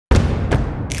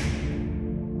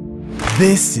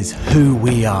This is who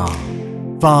we are.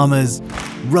 Farmers,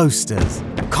 roasters,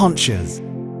 conchers,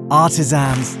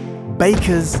 artisans,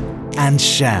 bakers, and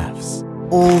chefs.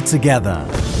 All together,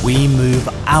 we move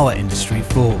our industry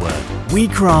forward. We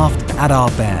craft at our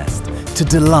best to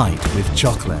delight with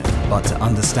chocolate. But to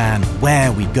understand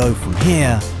where we go from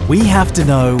here, we have to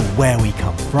know where we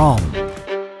come from.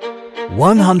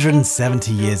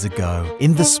 170 years ago,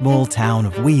 in the small town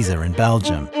of Weezer in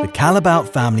Belgium, the Callebaut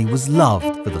family was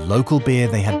loved for the local beer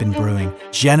they had been brewing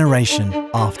generation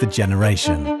after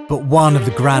generation. But one of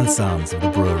the grandsons of the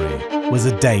brewery was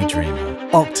a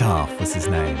daydreamer. Octave was his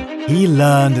name. He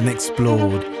learned and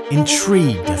explored,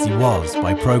 intrigued as he was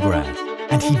by progress,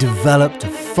 and he developed a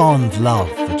fond love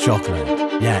for chocolate.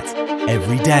 Yet,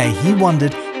 every day he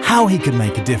wondered how he could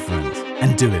make a difference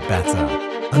and do it better.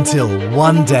 Until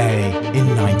one day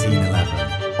in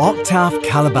 1911, Octave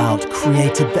Callebaut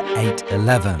created the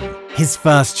 811, his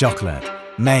first chocolate,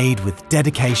 made with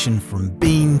dedication from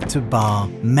bean to bar,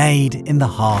 made in the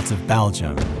heart of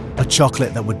Belgium. A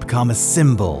chocolate that would become a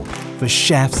symbol for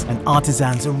chefs and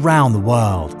artisans around the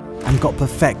world and got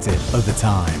perfected over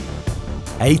time.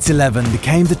 811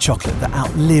 became the chocolate that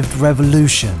outlived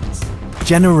revolutions,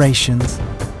 generations,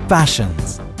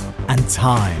 fashions, and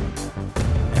time.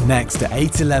 And next to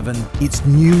 811, its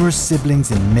numerous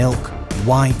siblings in milk,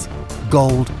 white,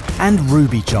 gold, and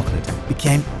ruby chocolate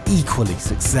became equally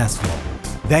successful.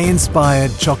 They inspired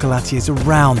chocolatiers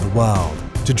around the world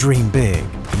to dream big,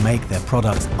 to make their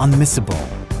products unmissable,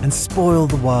 and spoil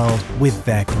the world with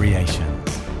their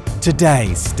creations.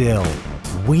 Today, still,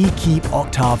 we keep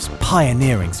Octave's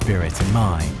pioneering spirit in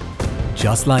mind.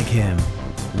 Just like him,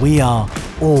 we are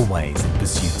always in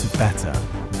pursuit of better.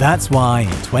 That's why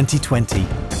in 2020,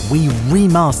 we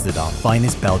remastered our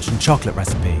finest Belgian chocolate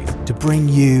recipes to bring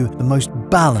you the most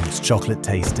balanced chocolate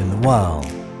taste in the world,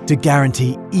 to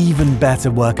guarantee even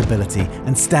better workability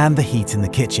and stand the heat in the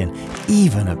kitchen,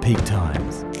 even at peak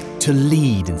times, to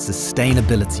lead in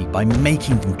sustainability by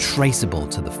making them traceable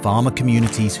to the farmer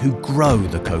communities who grow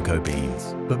the cocoa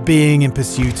beans. But being in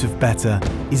pursuit of better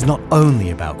is not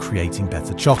only about creating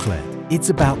better chocolate, it's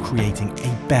about creating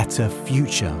a better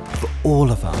future for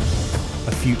all of us.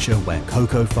 A future where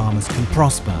cocoa farmers can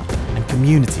prosper and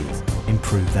communities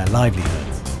improve their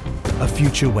livelihoods. A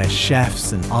future where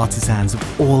chefs and artisans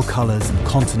of all colours and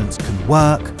continents can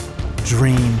work,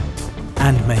 dream,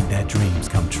 and make their dreams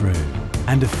come true.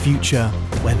 And a future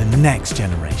where the next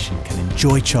generation can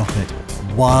enjoy chocolate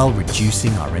while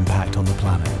reducing our impact on the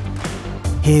planet.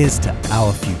 Here's to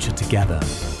our future together.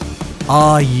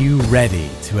 Are you ready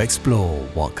to explore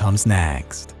what comes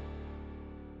next?